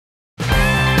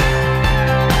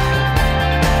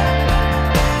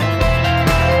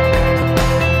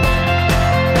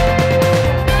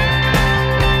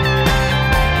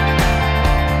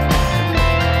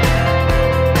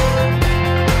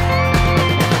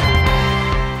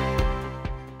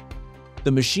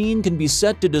The machine can be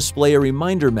set to display a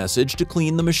reminder message to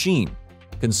clean the machine.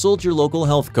 Consult your local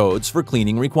health codes for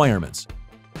cleaning requirements.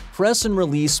 Press and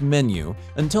release menu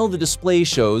until the display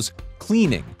shows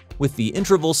Cleaning with the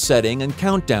interval setting and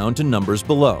countdown to numbers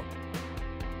below.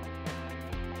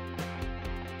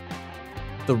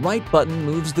 The right button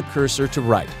moves the cursor to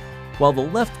right, while the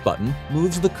left button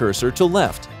moves the cursor to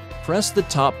left. Press the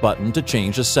top button to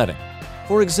change a setting.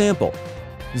 For example,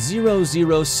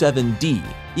 007D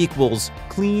equals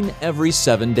clean every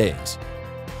 7 days.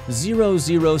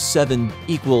 007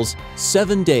 equals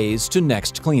 7 days to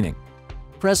next cleaning.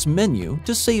 Press Menu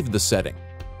to save the setting.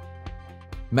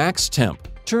 Max Temp.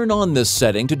 Turn on this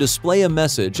setting to display a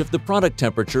message if the product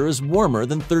temperature is warmer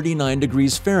than 39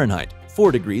 degrees Fahrenheit,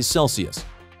 4 degrees Celsius.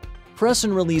 Press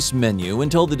and release menu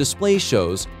until the display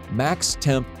shows Max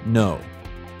Temp No.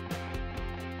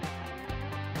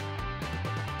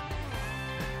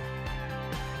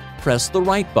 Press the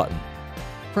right button.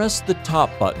 Press the top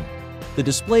button. The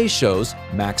display shows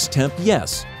Max Temp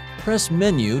Yes. Press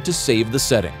Menu to save the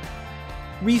setting.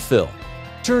 Refill.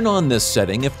 Turn on this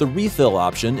setting if the refill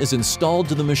option is installed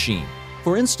to the machine.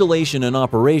 For installation and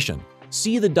operation,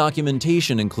 see the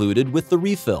documentation included with the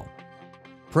refill.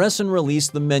 Press and release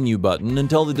the menu button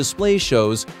until the display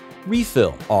shows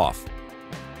Refill Off.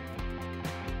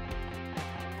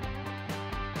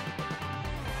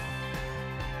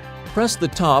 Press the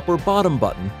top or bottom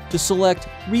button to select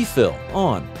Refill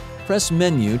On. Press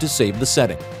Menu to save the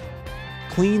setting.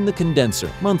 Clean the condenser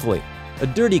monthly. A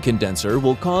dirty condenser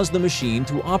will cause the machine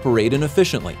to operate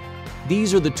inefficiently.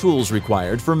 These are the tools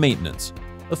required for maintenance: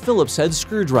 a Phillips head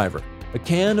screwdriver, a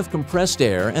can of compressed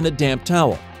air, and a damp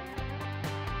towel.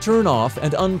 Turn off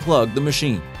and unplug the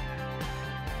machine.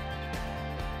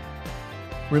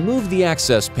 Remove the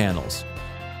access panels.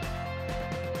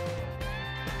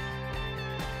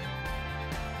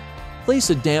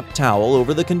 Place a damp towel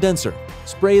over the condenser.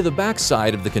 Spray the back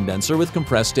side of the condenser with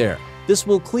compressed air. This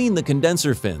will clean the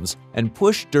condenser fins and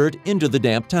push dirt into the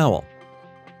damp towel.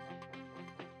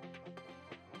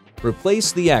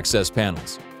 Replace the access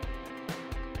panels.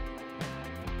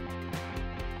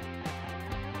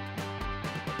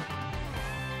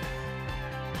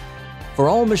 For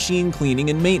all machine cleaning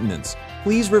and maintenance,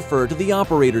 please refer to the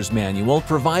operator's manual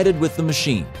provided with the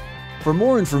machine. For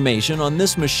more information on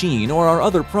this machine or our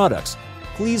other products,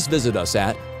 please visit us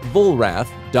at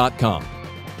Vollrath.com.